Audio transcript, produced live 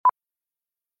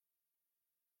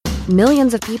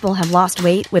Millions of people have lost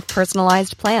weight with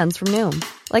personalized plans from Noom.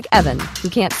 Like Evan, who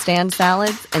can't stand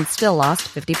salads and still lost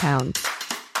 50 pounds.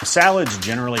 Salads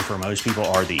generally for most people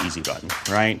are the easy button,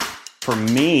 right? For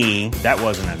me, that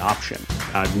wasn't an option.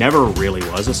 I never really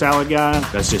was a salad guy.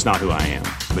 That's just not who I am.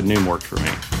 But Noom worked for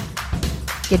me.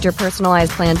 Get your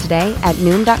personalized plan today at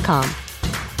Noom.com.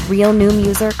 Real Noom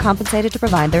user compensated to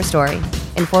provide their story.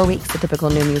 In 4 weeks, the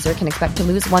typical Noom user can expect to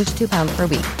lose 1 to 2 pounds per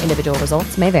week. Individual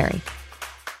results may vary.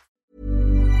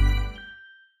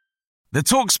 The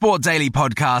TalkSport Daily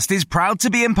podcast is proud to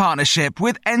be in partnership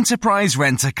with Enterprise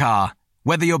Rent-A-Car.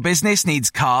 Whether your business needs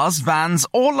cars, vans,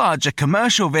 or larger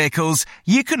commercial vehicles,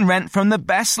 you can rent from the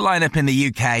best lineup in the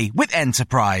UK with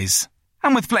Enterprise.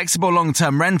 And with flexible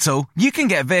long-term rental, you can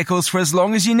get vehicles for as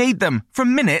long as you need them,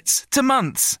 from minutes to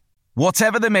months.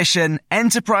 Whatever the mission,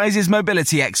 Enterprise's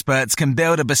mobility experts can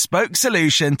build a bespoke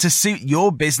solution to suit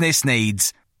your business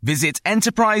needs. Visit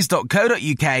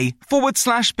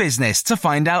enterprise.co.uk/business to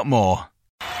find out more.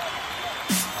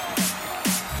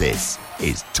 This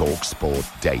is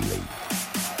TalkSport Daily.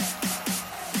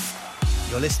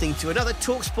 You're listening to another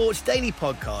TalkSport Daily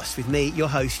podcast with me, your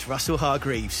host, Russell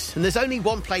Hargreaves. And there's only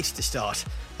one place to start.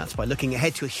 That's by looking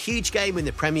ahead to a huge game in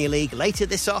the Premier League later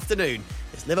this afternoon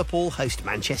as Liverpool host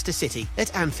Manchester City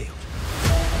at Anfield.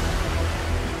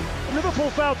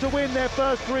 Liverpool failed to win their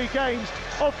first 3 games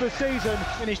of the season.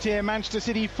 Finished here, Manchester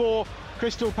City 4,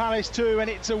 Crystal Palace 2, and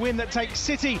it's a win that takes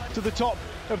City to the top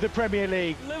of the Premier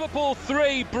League. Liverpool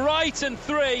 3, Brighton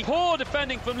 3. Poor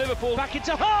defending from Liverpool. Back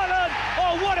into Haaland.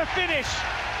 Oh, what a finish!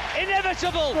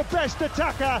 Inevitable. The best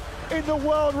attacker in the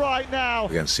world right now.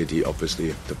 Against City,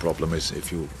 obviously, the problem is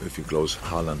if you close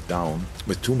Haaland down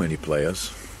with too many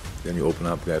players, then you open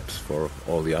up gaps for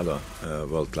all the other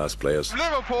world-class players.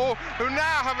 Liverpool, who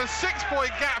now have a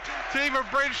 6-point gap to even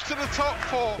bridge to the top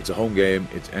 4. It's a home game,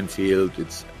 it's Anfield,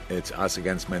 it's us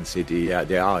against Man City. Yeah,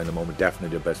 they are in the moment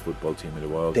definitely the best football team in the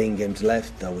world. 10 games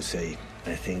left, I would say.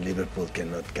 I think Liverpool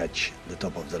cannot catch the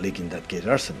top of the league, in that case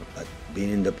Arsenal. But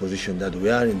being in the position that we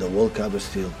are in the World Cup,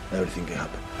 still everything can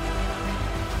happen.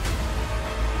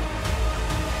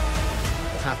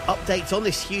 We'll have updates on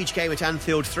this huge game at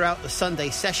Anfield throughout the Sunday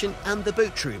session and the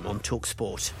boot room on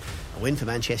TalkSport. A win for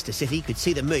Manchester City could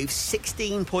see them move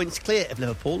 16 points clear of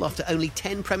Liverpool after only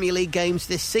 10 Premier League games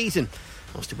this season.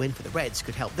 Whilst a win for the Reds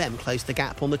could help them close the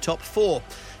gap on the top 4.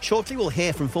 Shortly we'll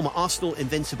hear from former Arsenal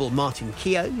invincible Martin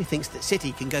Keough, who thinks that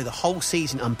City can go the whole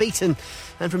season unbeaten,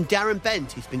 and from Darren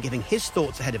Bent, who's been giving his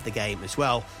thoughts ahead of the game as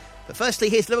well. But firstly,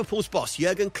 here's Liverpool's boss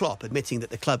Jurgen Klopp admitting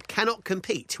that the club cannot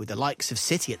compete with the likes of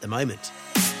City at the moment.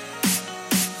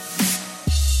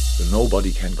 So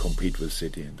nobody can compete with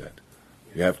City in that.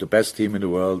 You have the best team in the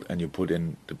world and you put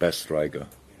in the best striker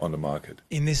on the market.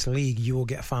 In this league, you will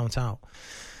get found out.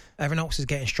 Everyone else is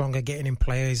getting stronger, getting in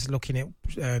players, looking at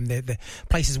the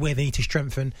places where they need to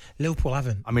strengthen. Liverpool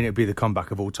haven't. I mean, it'd be the comeback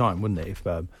of all time, wouldn't it, if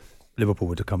Liverpool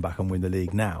were to come back and win the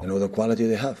league now? They know the quality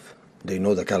they have. They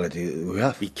know the quality we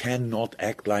have. We cannot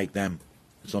act like them.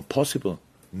 It's not possible.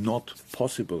 Not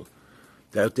possible.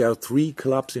 There are 3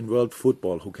 clubs in world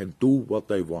football who can do what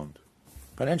they want.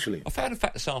 Financially. I found a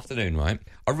fact this afternoon, right?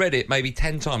 I read it maybe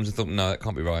 10 times and thought, no, that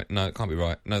can't be right. No, it can't be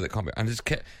right. No, that can't be. And just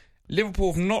kept...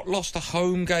 Liverpool have not lost a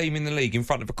home game in the league in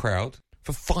front of a crowd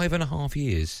for 5.5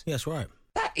 years. Yeah, that's right.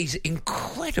 That is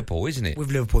incredible, isn't it? With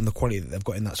Liverpool and the quality that they've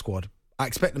got in that squad, I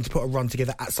expect them to put a run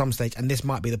together at some stage, and this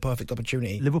might be the perfect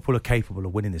opportunity. Liverpool are capable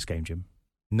of winning this game, Jim.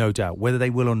 No doubt. Whether they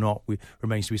will or not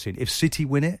remains to be seen. If City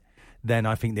win it, then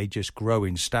I think they just grow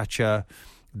in stature,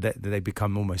 that they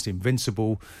become almost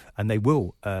invincible, and they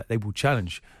will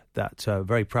challenge that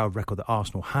very proud record that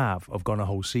Arsenal have of gone a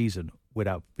whole season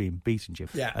without being beaten, Jim.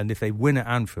 Yeah. And if they win at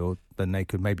Anfield, then they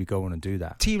could maybe go on and do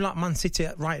that. A team like Man City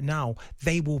right now,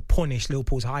 they will punish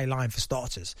Liverpool's high line for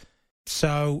starters.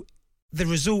 So the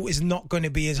result is not going to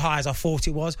be as high as I thought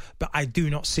it was, but I do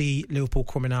not see Liverpool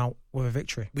coming out with a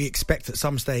victory. We expect at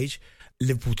some stage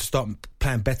Liverpool to start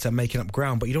playing better, making up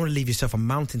ground, but you don't want to leave yourself a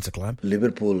mountain to climb.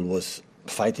 Liverpool was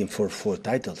fighting for 4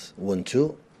 titles, won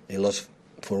 2, they lost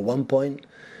for 1 point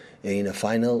in a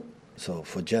final, so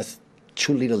for just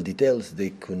 2 little details, they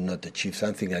could not achieve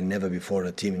something that never before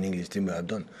a team in English team have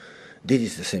done. This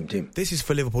is the same team. This is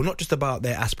for Liverpool, not just about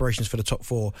their aspirations for the top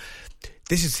 4.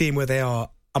 This is seeing where they are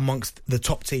amongst the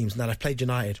top teams. Now, they've played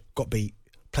United, got beat.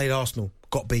 Played Arsenal,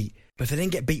 got beat. But if they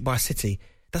didn't get beat by City,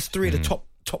 that's 3 of the top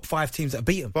 5 teams that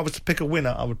beat them. If I was to pick a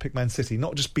winner, I would pick Man City,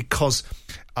 not just because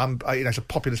it's a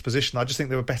populist position. I just think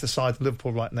they're a better side than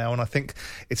Liverpool right now, and I think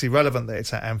it's irrelevant that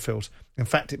it's at Anfield. In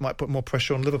fact, it might put more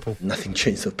pressure on Liverpool. Nothing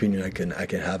changed the opinion I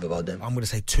can have about them. I'm going to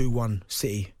say 2-1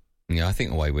 City. Yeah, I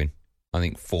think away win. I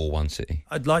think 4-1 City.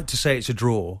 I'd like to say it's a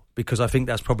draw because I think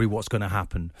that's probably what's going to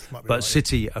happen. But right.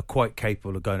 City are quite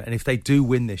capable of going. And if they do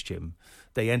win this, Jim,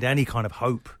 they end any kind of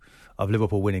hope of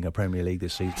Liverpool winning a Premier League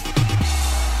this season.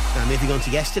 Now moving on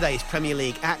to yesterday's Premier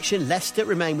League action, Leicester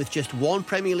remain with just one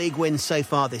Premier League win so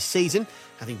far this season,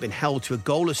 having been held to a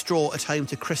goalless draw at home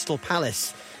to Crystal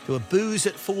Palace. There were boos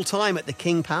at full time at the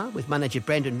King Power, with manager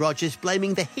Brendan Rodgers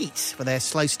blaming the heat for their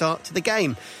slow start to the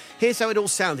game. Here's how it all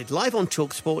sounded live on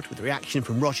TalkSport with reaction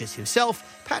from Rodgers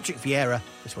himself, Patrick Vieira,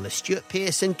 as well as Stuart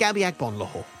Pearce and Gabby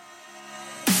Agbonlahor.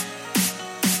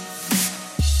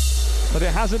 But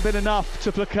it hasn't been enough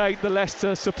to placate the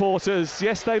Leicester supporters.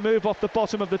 Yes, they move off the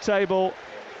bottom of the table,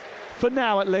 for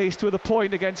now at least, with a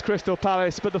point against Crystal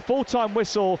Palace. But the full-time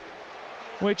whistle,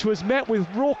 which was met with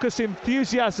raucous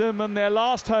enthusiasm, and their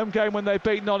last home game when they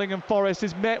beat Nottingham Forest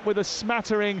is met with a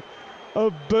smattering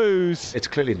of boos. It's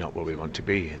clearly not where we want to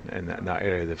be in that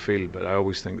area of the field, but I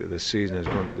always think that this season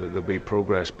there'll be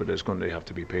progress, but it's going to have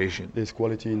to be patient. There's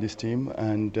quality in this team,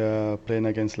 and playing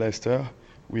against Leicester,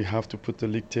 we have to put the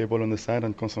league table on the side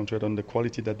and concentrate on the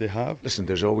quality that they have. Listen,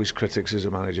 there's always critics as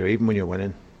a manager, even when you're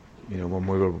winning. You know, when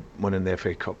we were winning the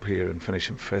FA Cup here and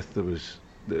finishing fifth, there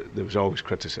was always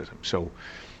criticism. So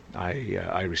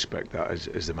I respect that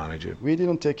as the manager. We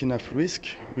didn't take enough risk.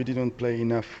 We didn't play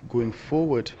enough going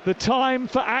forward. The time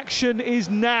for action is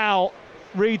now,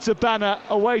 reads a banner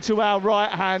away to our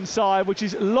right-hand side, which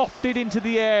is lofted into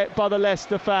the air by the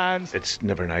Leicester fans. It's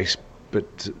never nice,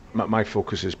 but my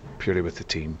focus is purely with the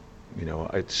team. You know,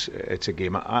 it's a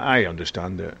game. I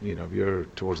understand that, you know, if you're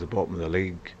towards the bottom of the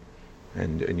league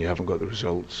and you haven't got the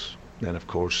results, then of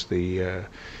course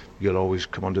you'll always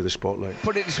come under the spotlight.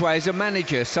 Put it this way, as a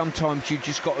manager, sometimes you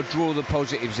just got to draw the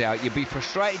positives out. You'd be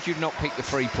frustrated you'd not pick the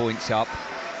 3 points up.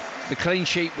 The clean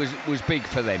sheet was big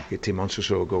for them. 18 months or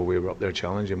so ago, we were up there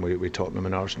challenging. We Tottenham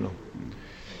and Arsenal.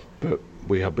 But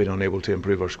we have been unable to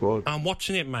improve our squad. I'm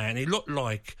watching it, man. It looked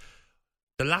like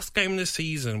the last game of the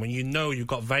season when you know you've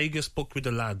got Vegas booked with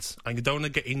the lads and you don't want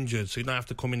to get injured, so you don't have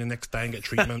to come in the next day and get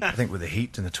treatment. I think with the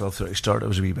heat and the 12:30 start, it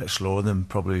was a wee bit slower than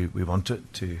probably we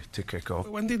wanted to kick off.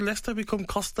 When did Leicester become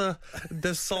Costa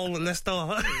del Sol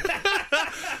Leicester?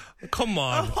 Come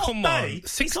on.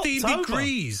 16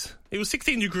 degrees. It was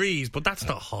 16 degrees, but that's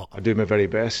not hot. I do my very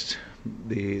best.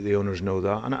 The owners know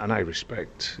that, and I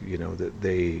respect, you know, that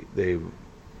they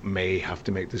may have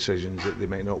to make decisions that they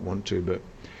may not want to, but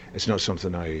it's not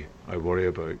something I worry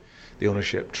about. The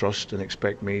ownership trust and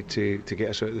expect me to get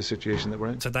us out of the situation that we're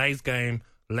in. Today's game,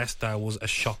 Leicester was a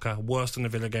shocker, worse than the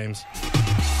Villa games.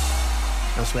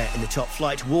 Elsewhere in the top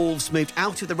flight, Wolves moved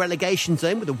out of the relegation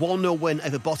zone with a 1-0 win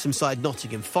over bottom side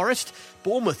Nottingham Forest.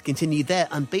 Bournemouth continued their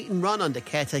unbeaten run under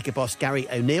caretaker boss Gary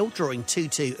O'Neill, drawing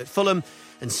 2-2 at Fulham.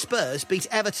 And Spurs beat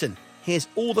Everton. Here's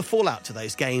all the fallout to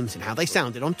those games and how they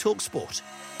sounded on TalkSport.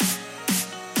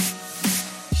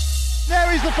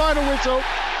 There is the final whistle,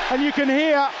 and you can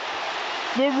hear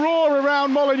the roar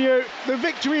around Molineux. The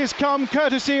victory has come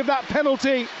courtesy of that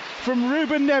penalty from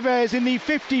Ruben Neves in the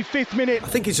 55th minute. I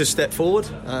think it's a step forward.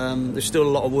 There's still a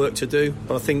lot of work to do,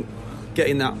 but I think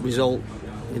getting that result,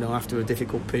 you know, after a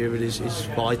difficult period is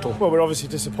vital. Well, we're obviously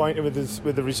disappointed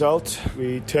with the result.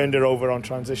 We turned it over on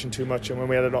transition too much, and when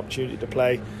we had an opportunity to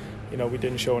play, you know, we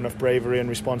didn't show enough bravery and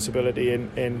responsibility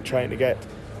in trying to get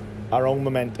our own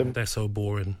momentum. They're so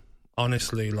boring.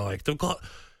 Honestly, like, they've got,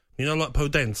 you know, like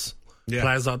Podence,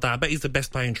 players like that. I bet he's the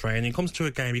best player in training. He comes to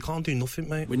a game, he can't do nothing,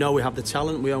 mate. We know we have the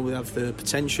talent, we have the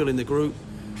potential in the group,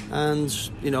 and,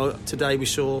 you know, today we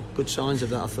saw good signs of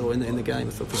that, I thought, in the game.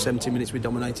 I thought for 70 minutes we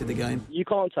dominated the game. You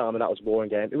can't tell me that was a boring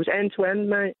game. It was end-to-end,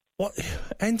 mate. What?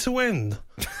 End-to-end?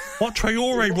 What,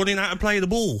 Traore running out to play the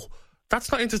ball?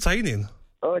 That's not entertaining.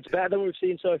 Oh, it's better than we've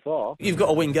seen so far. You've got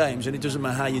to win games, and it doesn't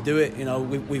matter how you do it. You know,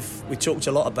 we talked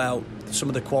a lot about some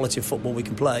of the quality of football we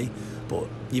can play, but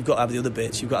you've got to have the other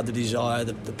bits. You've got to have the desire,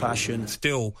 the passion.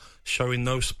 Still showing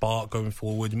no spark going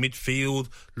forward. Midfield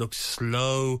looks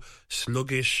slow,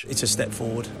 sluggish. It's a step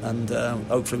forward, and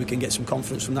hopefully we can get some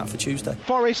confidence from that for Tuesday.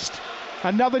 Forest,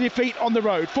 another defeat on the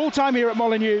road. Full time here at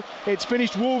Molineux. It's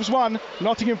finished Wolves 1,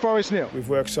 Nottingham Forest 0. We've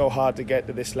worked so hard to get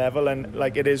to this level, and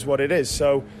like, it is what it is.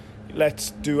 So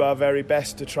let's do our very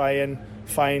best to try and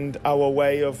find our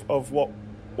way of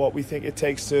what we think it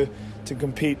takes to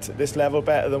compete at this level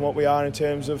better than what we are in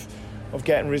terms of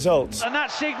getting results. And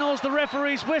that signals the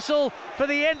referee's whistle for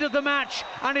the end of the match,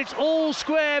 and it's all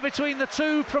square between the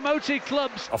two promoted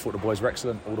clubs. I thought the boys were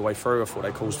excellent all the way through. I thought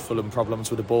they caused Fulham problems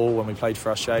with the ball when we played for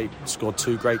our shape, scored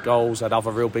 2 great goals, had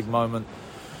other real big moment.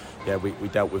 Yeah, we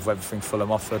dealt with everything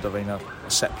Fulham offered. I mean, a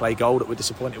set play goal that we're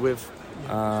disappointed with,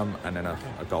 and then a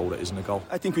goal that isn't a goal.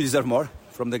 I think we deserve more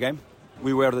from the game.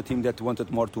 we were the team that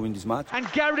wanted more to win this match.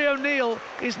 And Gary O'Neill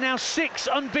is now 6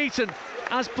 unbeaten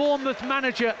as Bournemouth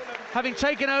manager, having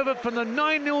taken over from the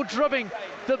 9-0 drubbing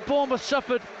that Bournemouth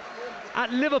suffered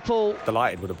at Liverpool.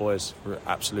 Delighted with the boys, we're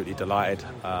absolutely delighted,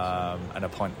 and a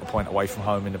point away from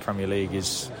home in the Premier League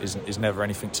is never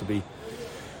anything to be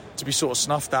sort of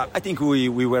snuffed at. I think we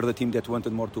were the team that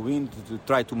wanted more to win, to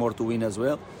try more to win as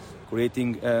well,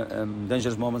 creating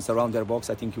dangerous moments around their box.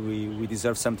 I think we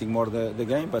deserve something more the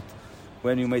game, but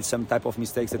when you made some type of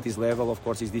mistakes at this level, of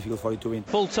course it's difficult for you to win.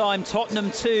 Full-time, Tottenham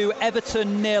 2,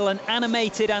 Everton 0, an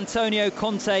animated Antonio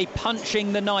Conte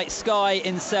punching the night sky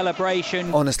in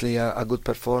celebration. Honestly, a good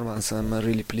performance. I'm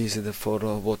really pleased for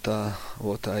what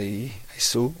I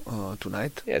saw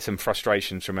tonight. Yeah, some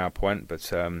frustrations from our point,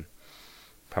 but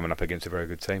coming up against a very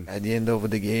good team. At the end of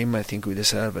the game, I think we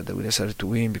deserved to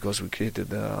win because we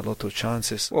created a lot of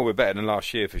chances. Well, we're better than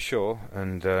last year for sure,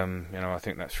 and I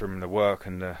think that's from the work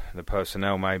and the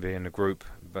personnel maybe and the group.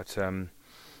 But I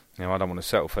don't want to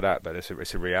settle for that, but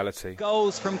it's a reality.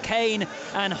 Goals from Kane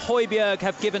and Højbjerg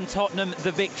have given Tottenham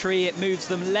the victory. It moves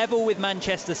them level with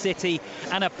Manchester City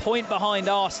and a point behind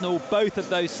Arsenal. Both of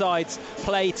those sides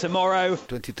play tomorrow.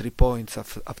 23 points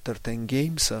after 10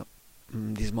 games.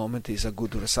 This moment is a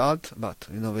good result, but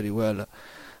you know very well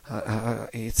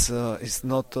it's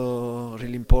not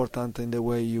really important in the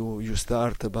way you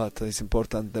start, but it's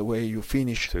important the way you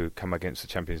finish. To come against the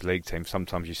Champions League team,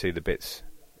 sometimes you see the bits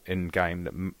in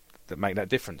game that make that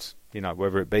difference.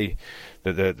 Whether it be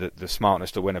the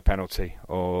smartness to win a penalty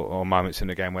or moments in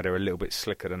the game where they're a little bit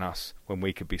slicker than us when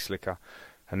we could be slicker.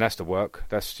 And that's the work.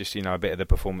 That's just, a bit of the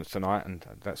performance tonight, and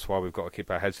that's why we've got to keep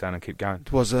our heads down and keep going.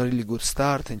 It was a really good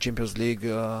start in Champions League.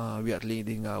 We are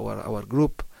leading our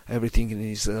group. Everything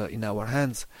is in our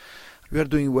hands. We are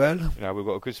doing well. We've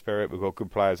got a good spirit. We've got good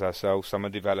players ourselves. Some are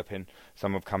developing.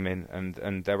 Some have come in,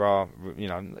 and there are.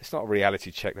 It's not a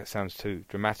reality check. That sounds too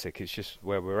dramatic. It's just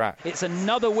where we're at. It's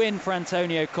another win for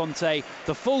Antonio Conte.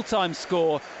 The full-time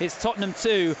score is Tottenham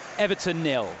 2, Everton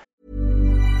 0.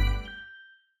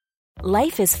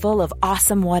 Life is full of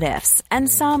awesome what-ifs, and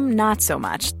some not so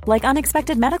much, like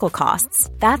unexpected medical costs.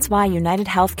 That's why United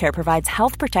Healthcare provides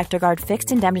Health Protector Guard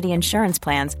fixed indemnity insurance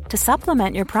plans to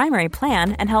supplement your primary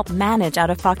plan and help manage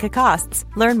out-of-pocket costs.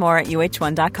 Learn more at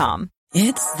uh1.com.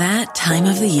 It's that time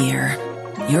of the year.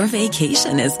 Your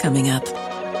vacation is coming up.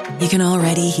 You can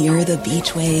already hear the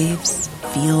beach waves,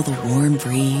 feel the warm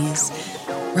breeze,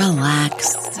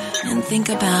 relax, and think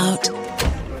about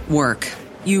work.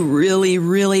 You really,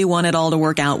 really want it all to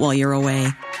work out while you're away.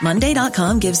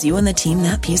 Monday.com gives you and the team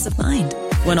that peace of mind.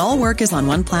 When all work is on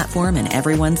one platform and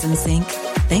everyone's in sync,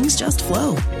 things just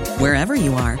flow. Wherever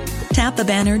you are, tap the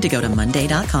banner to go to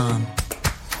Monday.com.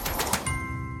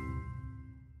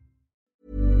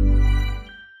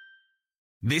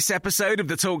 This episode of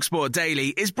the TalkSport Daily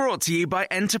is brought to you by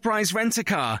Enterprise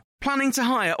Rent-A-Car. Planning to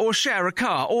hire or share a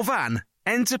car or van?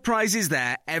 Enterprise is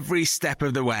there every step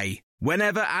of the way.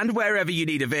 Whenever and wherever you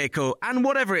need a vehicle and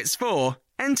whatever it's for,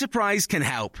 Enterprise can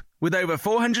help. With over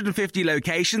 450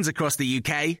 locations across the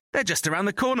UK, they're just around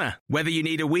the corner. Whether you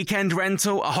need a weekend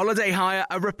rental, a holiday hire,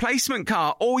 a replacement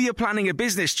car, or you're planning a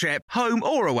business trip, home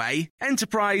or away,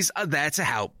 Enterprise are there to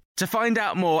help. To find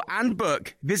out more and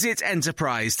book, visit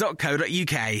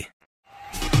enterprise.co.uk.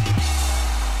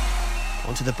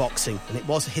 On to the boxing, and it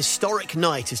was a historic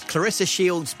night as Clarissa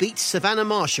Shields beat Savannah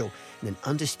Marshall in an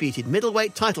undisputed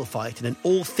middleweight title fight in an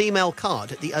all-female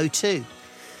card at the O2.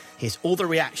 Here's all the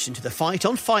reaction to the fight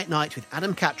on Fight Night with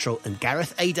Adam Cattrall and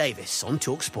Gareth A. Davis on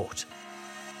TalkSport.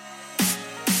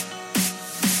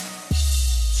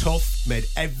 Tough made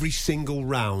every single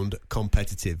round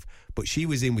competitive, but she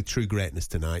was in with true greatness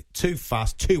tonight. Too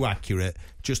fast, too accurate,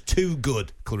 just too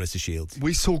good, Clarissa Shields.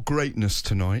 We saw greatness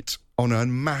tonight on a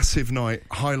massive night,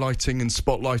 highlighting and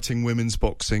spotlighting women's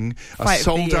boxing. A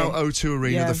sold-out O2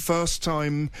 Arena. Yeah. The first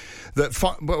time that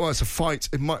it's a fight.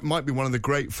 It might be one of the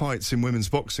great fights in women's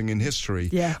boxing in history.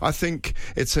 Yeah. I think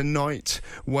it's a night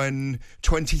when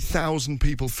 20,000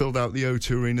 people filled out the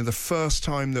O2 Arena. The first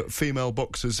time that female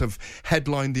boxers have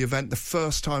headlined the event. The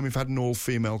first time we've had an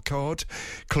all-female card.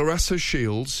 Clarissa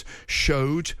Shields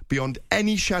showed, beyond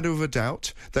any shadow of a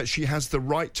doubt, that she has the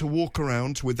right to walk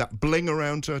around with that bling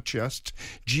around her chest.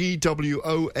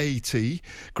 GWOAT,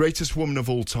 greatest woman of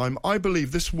all time. I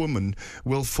believe this woman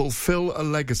will fulfill a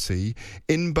legacy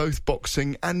in both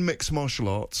boxing and mixed martial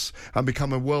arts and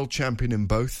become a world champion in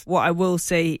both. What I will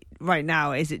say right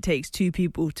now is it takes two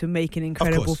people to make an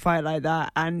incredible fight like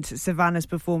that, and Savannah's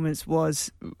performance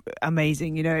was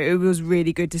amazing. It was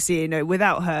really good to see.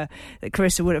 Without her,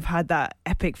 Clarissa would have had that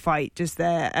epic fight just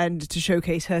there and to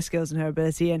showcase her skills and her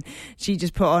ability, and she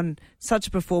just put on such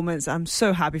a performance. I'm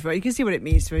so happy for her. You can see what it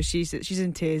means to her. She's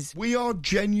in tears. We are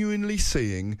genuinely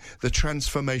seeing the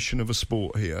transformation of a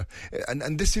sport here.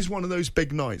 And this is one of those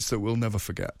big nights that we'll never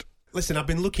forget. Listen, I've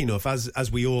been lucky enough,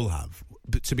 as we all have,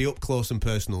 to be up close and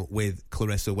personal with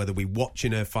Clarissa, whether we're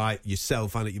watching her fight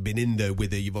yourself and you've been in there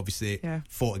with her. You've obviously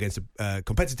fought against her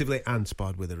competitively and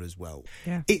sparred with her as well.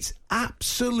 Yeah. It's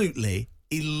absolutely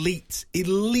elite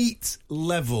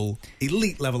level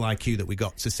IQ that we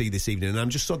got to see this evening, and I'm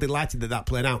just so delighted that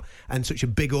played out and such a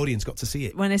big audience got to see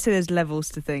it. When I say there's levels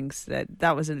to things,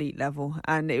 that was elite level,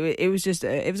 and it was just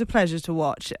it was a pleasure to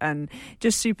watch, and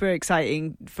just super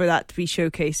exciting for that to be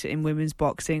showcased in women's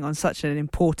boxing on such an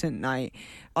important night.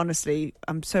 Honestly,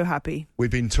 I'm so happy. We've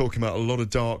been talking about a lot of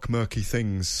dark, murky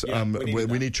things.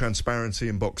 We need transparency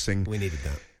in boxing. We needed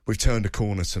that. We've turned a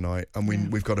corner tonight, and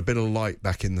we've got a bit of light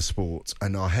back in the sport,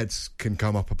 and our heads can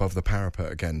come up above the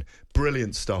parapet again.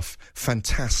 Brilliant stuff.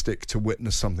 Fantastic to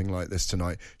witness something like this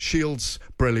tonight. Shields,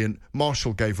 brilliant.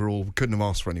 Marshall gave her all. Couldn't have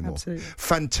asked for any more. Absolutely.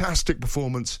 Fantastic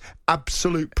performance.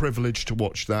 Absolute privilege to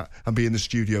watch that and be in the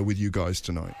studio with you guys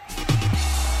tonight.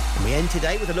 And we end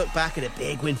today with a look back at a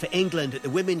big win for England at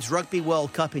the Women's Rugby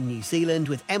World Cup in New Zealand,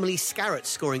 with Emily Scarrett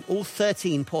scoring all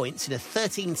 13 points in a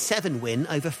 13-7 win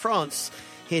over France.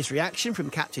 Here's reaction from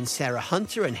captain Sarah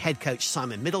Hunter and head coach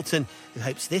Simon Middleton, who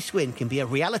hopes this win can be a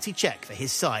reality check for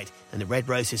his side and the Red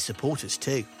Roses supporters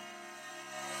too.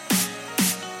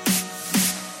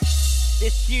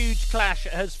 This huge clash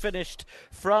has finished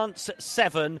France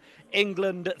 7,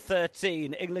 England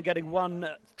 13. England getting one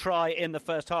try in the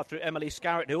first half through Emily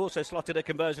Scarrett, who also slotted a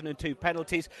conversion and 2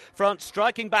 penalties. France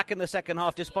striking back in the second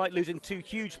half despite losing 2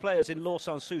 huge players in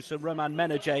Lawson Sous and Roman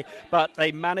Menegé, but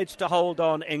they managed to hold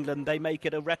on. England, they make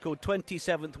it a record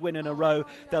 27th win in a row.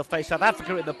 They'll face South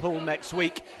Africa in the pool next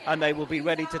week, and they will be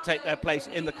ready to take their place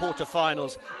in the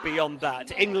quarter-finals beyond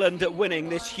that. England winning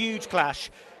this huge clash,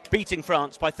 beating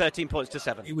France by 13 points to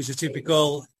 7. It was a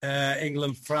typical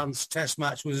England-France test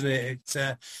match, wasn't it? It's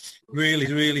a really,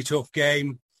 really tough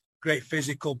game. Great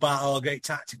physical battle, great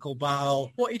tactical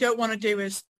battle. What you don't want to do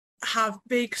is have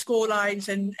big score lines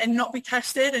and not be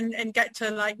tested and get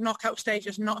to like knockout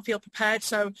stages and not feel prepared.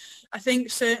 So I think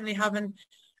certainly having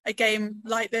a game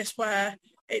like this where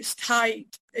it's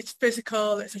tight, it's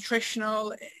physical, it's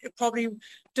attritional, it probably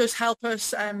does help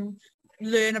us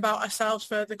learn about ourselves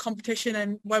for the competition,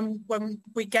 and when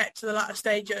we get to the latter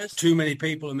stages. Too many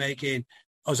people are making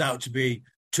us out to be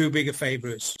too big a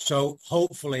favourites, so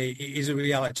hopefully it is a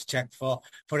reality check for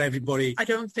everybody. I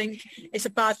don't think it's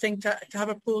a bad thing to have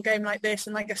a pool game like this,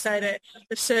 and like I said,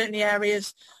 there's certainly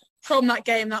areas from that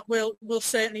game that we'll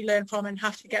certainly learn from and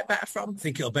have to get better from. I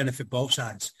think it'll benefit both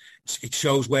sides. It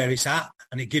shows where it's at,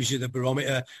 and it gives you the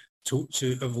barometer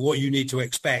of what you need to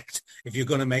expect if you're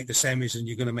going to make the semis and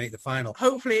you're going to make the final.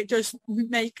 Hopefully it does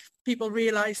make people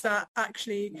realise that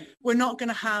actually we're not going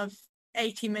to have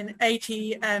 80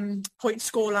 point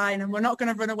scoreline, and we're not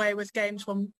going to run away with games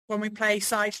when we play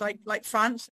sides like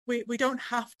France. We don't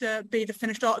have to be the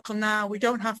finished article now. We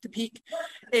don't have to peak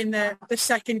in the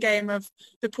second game of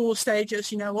the pool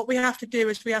stages. You know, what we have to do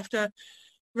is we have to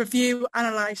review,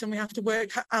 analyse, and we have to work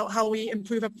out how we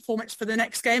improve our performance for the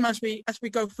next game as we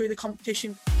go through the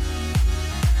competition.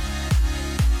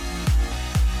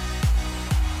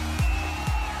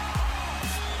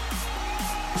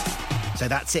 So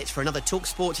that's it for another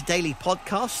TalkSport Daily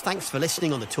podcast. Thanks for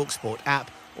listening on the TalkSport app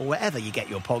or wherever you get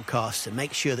your podcasts, and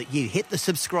make sure that you hit the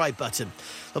subscribe button.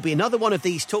 There'll be another one of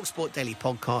these TalkSport Daily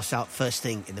podcasts out first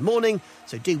thing in the morning,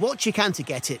 so do what you can to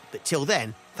get it. But till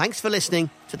then, thanks for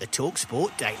listening to the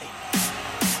TalkSport Daily.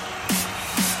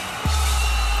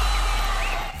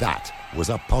 That was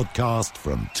a podcast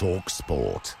from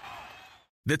TalkSport.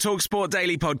 The TalkSport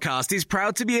Daily podcast is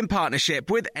proud to be in partnership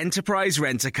with Enterprise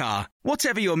Rent-A-Car.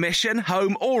 Whatever your mission,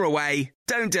 home or away,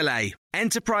 don't delay.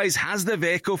 Enterprise has the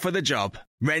vehicle for the job.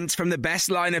 Rent from the best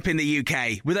lineup in the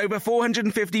UK. With over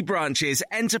 450 branches,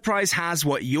 Enterprise has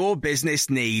what your business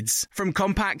needs. From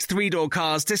compact 3-door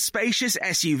cars to spacious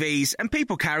SUVs and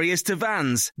people carriers to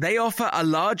vans, they offer a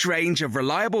large range of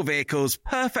reliable vehicles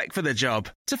perfect for the job.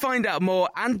 To find out more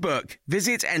and book,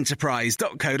 visit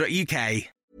enterprise.co.uk.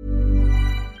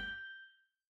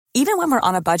 Even when we're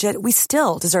on a budget, we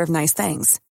still deserve nice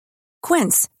things.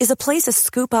 Quince is a place to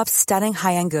scoop up stunning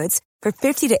high-end goods for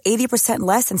 50 to 80%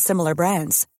 less than similar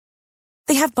brands.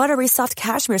 They have buttery soft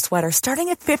cashmere sweaters starting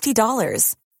at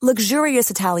 $50,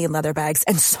 luxurious Italian leather bags,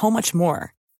 and so much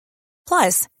more.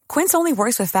 Plus, Quince only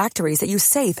works with factories that use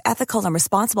safe, ethical, and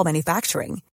responsible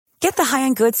manufacturing. Get the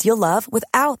high-end goods you'll love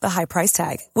without the high price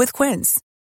tag with Quince.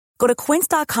 Go to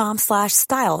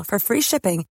quince.com/style for free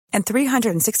shipping and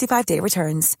 365-day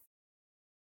returns.